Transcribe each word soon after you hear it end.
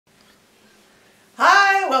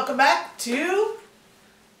welcome back to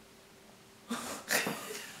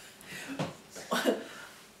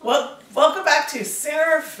welcome back to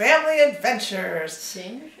Singer Family Adventures.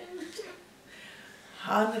 Singer Family?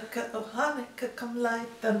 Hanukkah, oh Hanukkah, come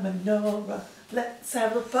light the menorah. Let's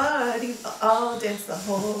have a party, all dance the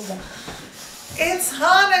whole way. It's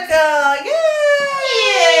Hanukkah! Yay!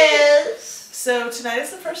 Yes! So tonight is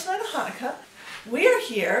the first night of Hanukkah. We are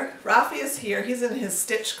here. Rafi is here. He's in his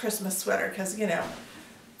stitched Christmas sweater because, you know,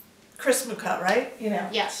 Pinukkah, right? You know.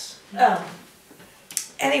 Yes.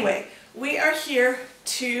 Anyway, we are here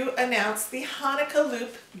to announce the Hanukkah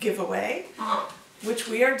Loop giveaway, which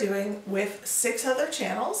we are doing with 6 other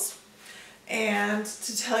channels, and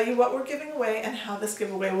to tell you what we're giving away and how this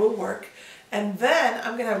giveaway will work. And then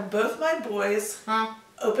I'm going to have both my boys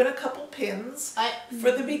open a couple pins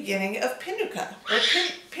for the beginning of Pinukkah. Or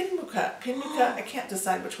Pinukkah. Pinukkah. I can't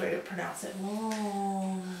decide which way to pronounce it.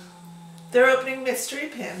 They're opening mystery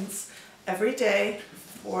pins every day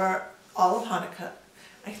for all of Hanukkah.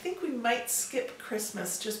 I think we might skip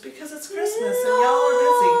Christmas just because it's Christmas and y'all are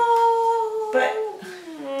busy. But,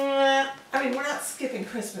 I mean, we're not skipping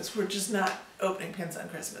Christmas. We're just not opening pins on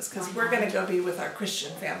Christmas because we're going to go be with our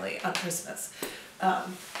Christian family on Christmas.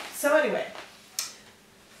 So anyway.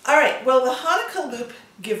 All right, well, the Hanukkah Loop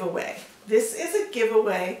giveaway. This is a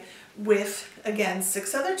giveaway with, again,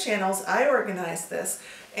 6 other channels. I organized this,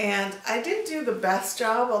 and I didn't do the best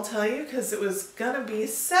job, I'll tell you, because it was going to be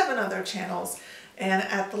 7 other channels, and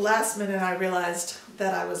at the last minute I realized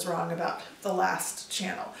that I was wrong about the last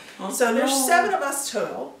channel. So there's 7 of us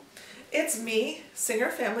total. It's me,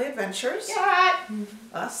 SingerFamilyAdventrues,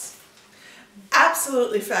 us,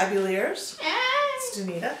 Absolutely Fabulears, it's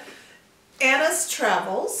Danita, Anna's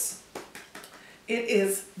Travels, it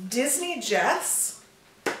is Dizney Jess,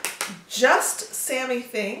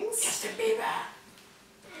 JustSamiThings, Justin Bieber.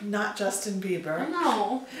 Not Justin Bieber,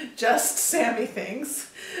 No. JustSamiThings,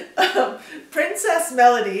 Princess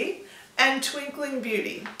Melodie, and Twinkling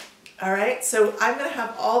Beauty. All right, so I'm going to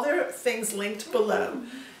have all their things linked below.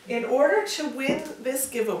 In order to win this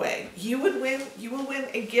giveaway, you will win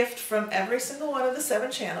a gift from every single one of the 7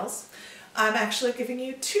 channels. I'm actually giving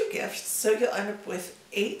you 2 gifts, so you'll end up with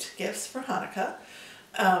 8 gifts for Hanukkah.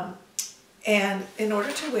 And in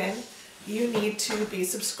order to win, you need to be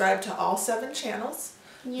subscribed to all 7 channels.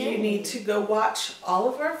 You need to go watch all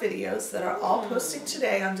of our videos that are all posting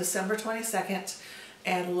today on December 22nd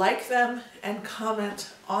and like them and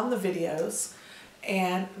comment on the videos.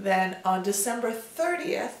 And then on December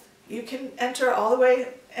 30th, you can enter all the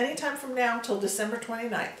way anytime from now until December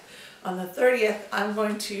 29th. On the 30th, I'm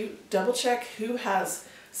going to double check who has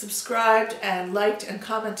subscribed and liked and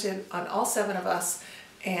commented on all 7 of us,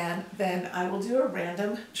 and then I will do a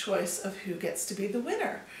random choice of who gets to be the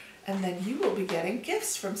winner. And then you will be getting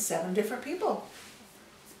gifts from 7 different people,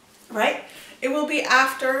 right? It will be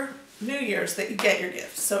after New Year's that you get your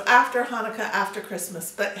gifts. So after Hanukkah, after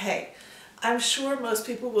Christmas, but hey, I'm sure most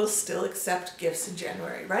people will still accept gifts in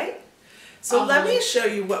January, right? So let me show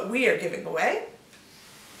you what we are giving away.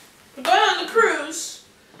 We're going on the cruise.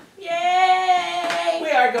 Yay! We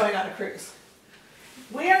are going on a cruise.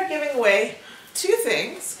 We are giving away 2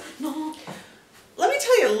 things. Let me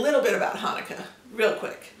tell you a little bit about Hanukkah, real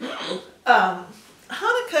quick.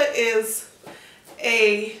 Hanukkah is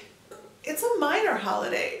it's a minor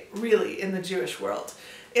holiday, really, in the Jewish world.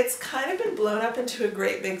 It's kind of been blown up into a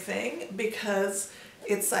great big thing because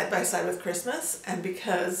it's side by side with Christmas, and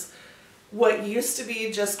because what used to be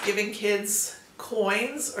just giving kids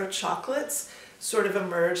coins or chocolates sort of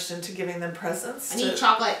emerged into giving them presents. I need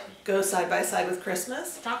chocolate. Go side by side with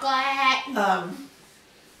Christmas. Chocolate.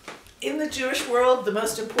 In the Jewish world, the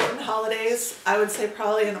most important holidays, I would say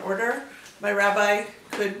probably in order. My rabbi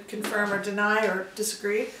could confirm or deny or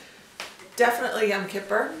disagree. Definitely Yom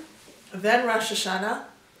Kippur, then Rosh Hashanah,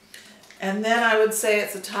 and then I would say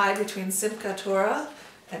it's a tie between Simchat Torah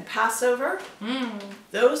and Passover.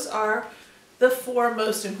 Those are the 4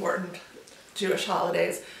 most important Jewish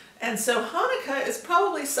holidays. And so Hanukkah is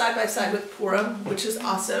probably side by side with Purim, which is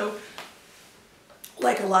also,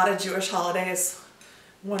 like a lot of Jewish holidays,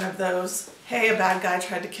 one of those, hey, a bad guy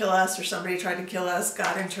tried to kill us, or somebody tried to kill us,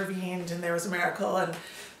 God intervened and there was a miracle and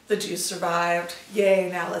the Jews survived. Yay,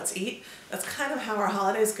 now let's eat. That's kind of how our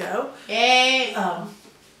holidays go. Yay!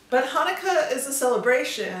 But Hanukkah is a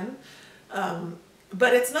celebration,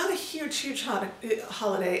 but it's not a huge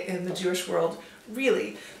holiday in the Jewish world,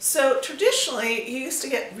 really. So traditionally, you used to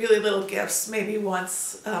get really little gifts, maybe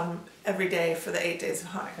once every day for the 8 days of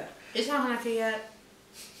Hanukkah. It's not Hanukkah yet.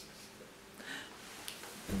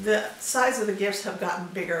 The size of the gifts have gotten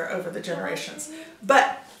bigger over the generations.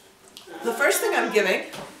 But the first thing I'm giving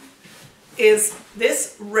is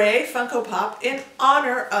this Rey Funko Pop in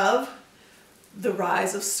honor of the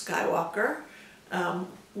rise of Skywalker.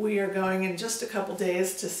 We are going in just a couple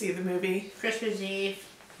days to see the movie. Christmas Eve.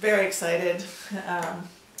 Very excited.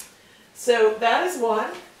 So that is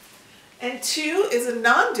one. And two is a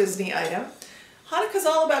non-Disney item. Hanukkah's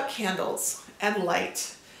all about candles and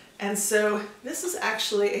light. And so this is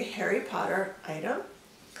actually a Harry Potter item.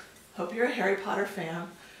 Hope you're a Harry Potter fan.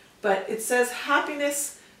 But it says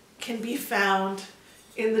happiness can be found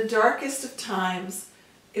in the darkest of times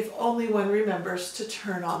if only one remembers to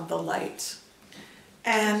turn on the light.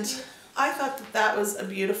 And I thought that that was a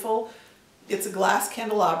beautiful, it's a glass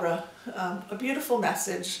candelabra, a beautiful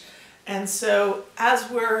message. And so as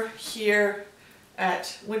we're here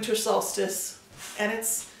at winter solstice, and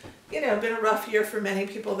it's, you know, been a rough year for many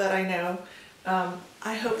people that I know,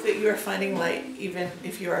 I hope that you are finding light even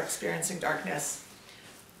if you are experiencing darkness.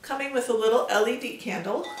 Coming with a little LED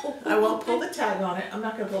candle. I won't pull the tag on it. I'm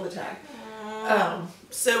not going to pull the tag.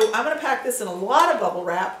 So I'm going to pack this in a lot of bubble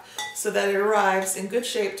wrap so that it arrives in good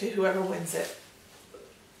shape to whoever wins it.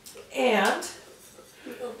 And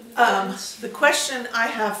the question I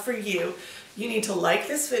have for you, you need to like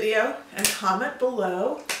this video and comment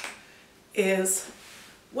below, is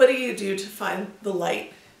what do you do to find the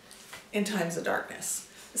light in times of darkness?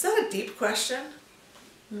 Is that a deep question?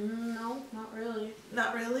 No, not really.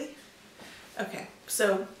 Not really? Okay,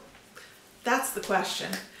 so that's the question.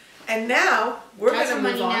 And now we're going to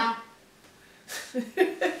move on. Now.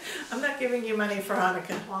 I'm not giving you money for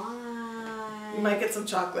Hanukkah. Why? You might get some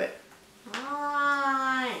chocolate.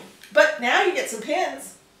 Why? But now you get some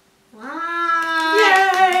pins.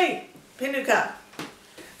 Why? Yay! Pinukkah.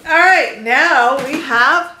 All right, now we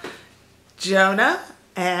have Jonah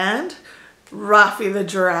and Rafi the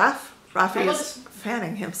giraffe. Rafi is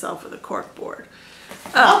fanning himself with a cork board.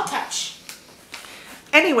 Don't touch.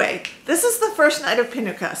 Anyway, this is the first night of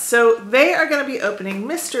Pinukkah, so they are going to be opening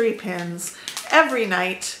mystery pins every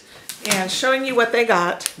night and showing you what they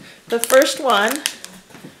got. The first one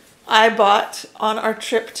I bought on our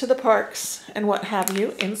trip to the parks and what have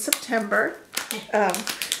you in September.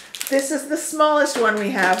 This is the smallest one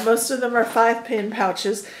we have. Most of them are 5-pin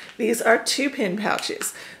pouches. These are 2-pin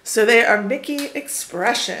pouches. So they are Mickey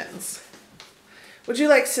expressions. Would you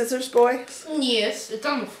like scissors, boy? Yes, it's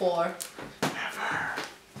on the floor.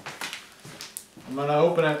 I'm gonna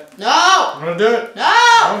open it. No! I'm gonna do it. No!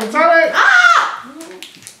 I'm gonna do it. Ah!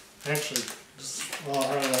 Actually, just, well,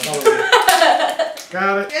 I don't know.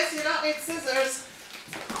 Got it. Yes, you don't need scissors.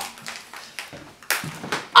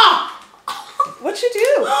 Ah! What'd you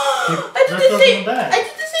do? I did the same. I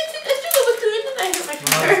did the same thing. I still was doing and I hit my No,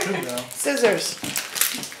 finger. it's good though. Scissors.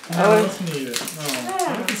 No, let's need it. No,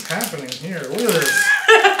 what is happening here? Look at this.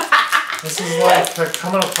 This is like they're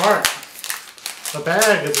coming apart. The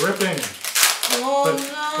bag is ripping. Oh But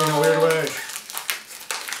no. in a weird way.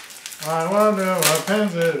 I wonder what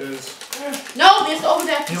pins it is. No, it's over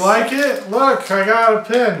there. You like it? Look, I got a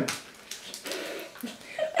pin.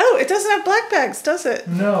 Oh, it doesn't have black bags, does it?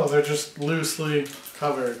 No, they're just loosely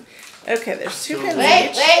covered. Okay, there's 2 pins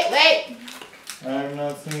Wait, each. wait. I'm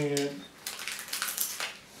not seeing it.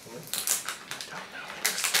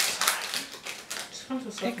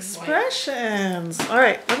 Expressions. All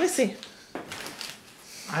right, let me see.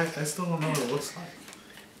 I still don't know what it looks like.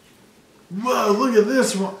 Whoa, look at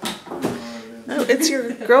this one. Oh, it's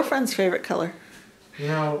your girlfriend's favorite color. You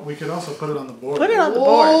know, we could also put it on the board. Put it on the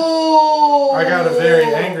board. Oh. I got a very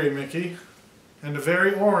angry Mickey and a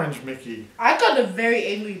very orange Mickey. I got a very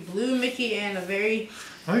angry blue Mickey and a very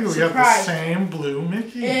I think we got the same blue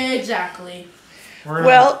Mickey. Exactly.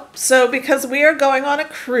 Well, so because we are going on a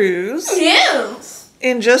cruise Yes.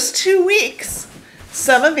 in just 2 weeks,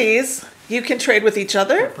 some of these you can trade with each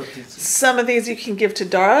other. Some of these you can give to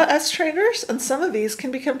Dara as traders, and some of these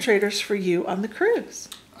can become traders for you on the cruise.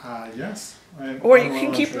 Yes. Or you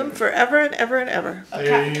can keep them forever and ever and ever. Okay,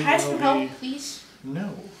 can I have some help, please?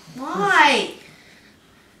 No. Why?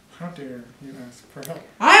 How dare you ask for help?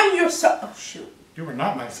 I'm your son. Oh, shoot. You are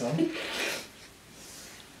not my son.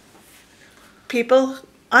 People,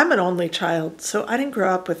 I'm an only child, so I didn't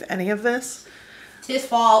grow up with any of this. It's his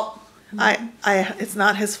fault. It's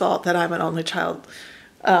not his fault that I'm an only child.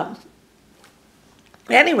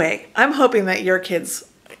 Anyway, I'm hoping that your kids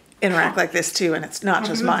interact like this too, and it's not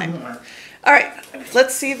just mine. All right,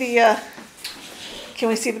 let's see the, can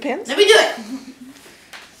we see the pins? Let me do it.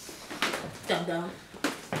 Dum-dum.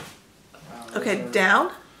 Okay,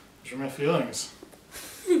 down. Those are my feelings.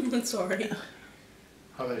 I'm sorry.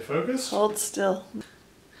 Are they focused? Hold still.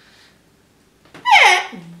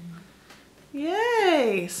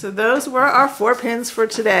 Yay! So those were our 4 pins for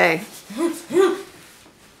today.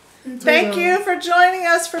 Thank you for joining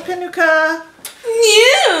us for Pinukkah.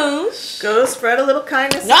 News. Go spread a little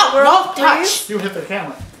kindness No, in the world, no, please. touch. You hit the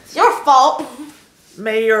camera. It's your fault.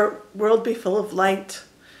 May your world be full of light.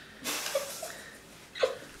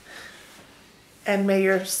 And may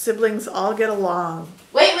your siblings all get along.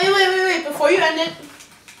 Wait. Before you end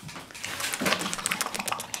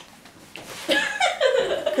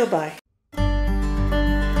it. Goodbye.